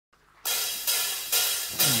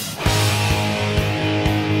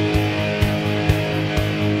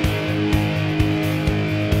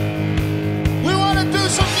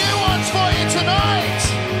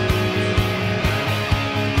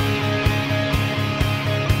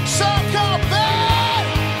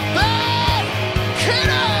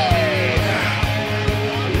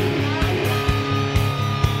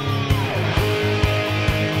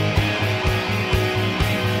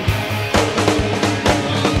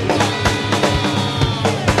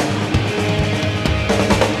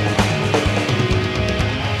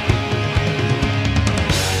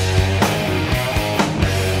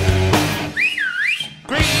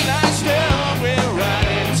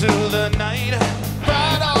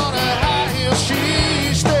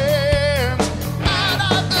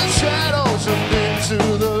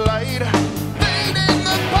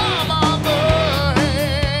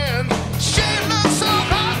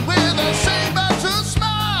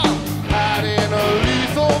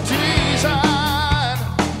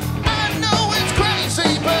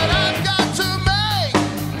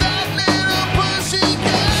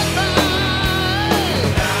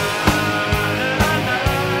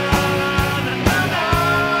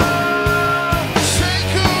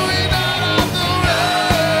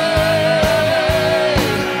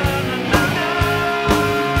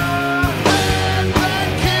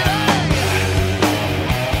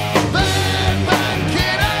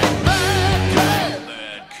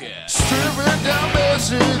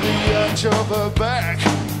her back.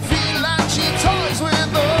 Feel like she toys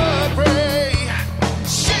with the prey.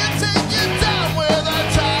 She'll take you down with a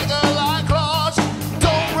tiger-like claws.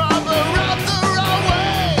 Don't rub her up the wrong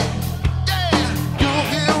way. Yeah, you'll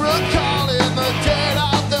hear her call in the dead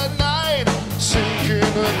of the night,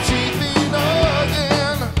 sinking her teeth in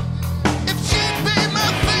again. If she'd be my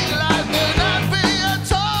feline, then I'd be a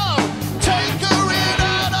Tom. Take her in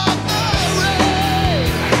out of the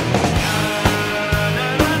rain.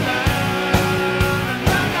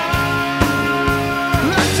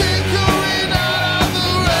 Let's take her in out of the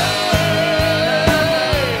rain.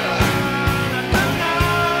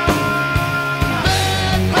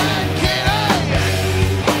 Bad, bad kitty.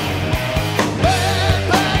 Bad,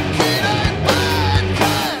 bad kitty. Bad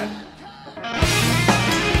cat.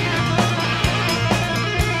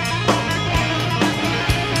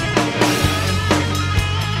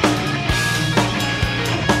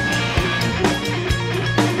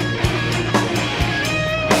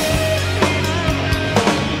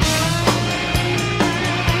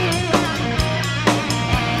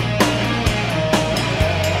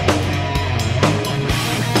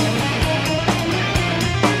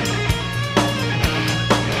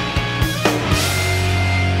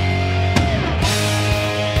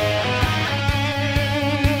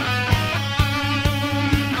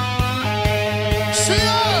 See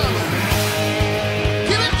ya!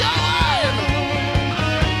 Keep it going!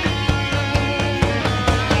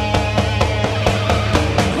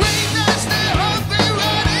 Queen Nasty hungry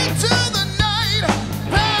right into the night.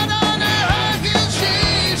 Pound on her high heels she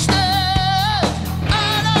stands.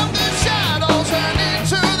 Out of the shadows and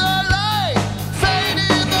into the light. Fade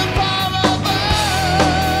in the palm of her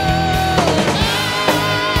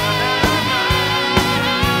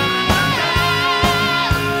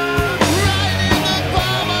right in the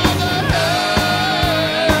palm of the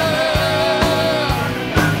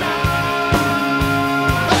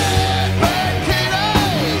Bad, bad kitty.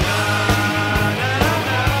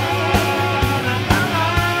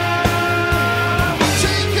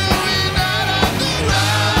 Take her in out of the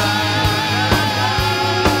rain.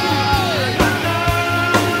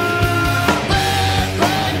 Bad,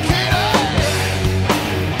 bad kitty.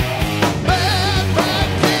 Bad, bad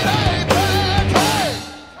kitty. Bad, bad.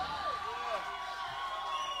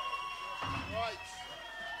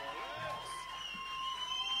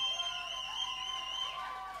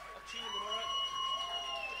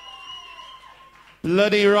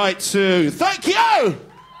 Bloody right too. Thank you!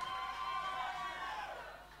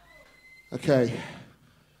 Okay.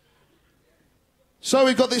 So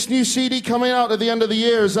we've got this new CD coming out at the end of the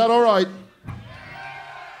year. Is that all right?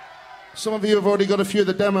 Some of you have already got a few of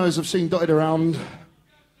the demos I've seen dotted around.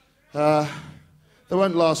 They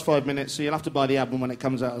won't last 5 minutes, so you'll have to buy the album when it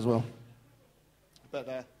comes out as well. But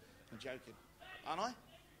I'm joking. Aren't I?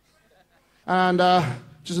 And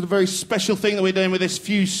just a very special thing that we're doing with this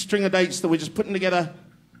few string of dates that we're just putting together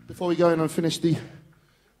before we go in and finish the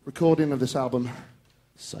recording of this album,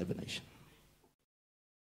 Cyber Nation.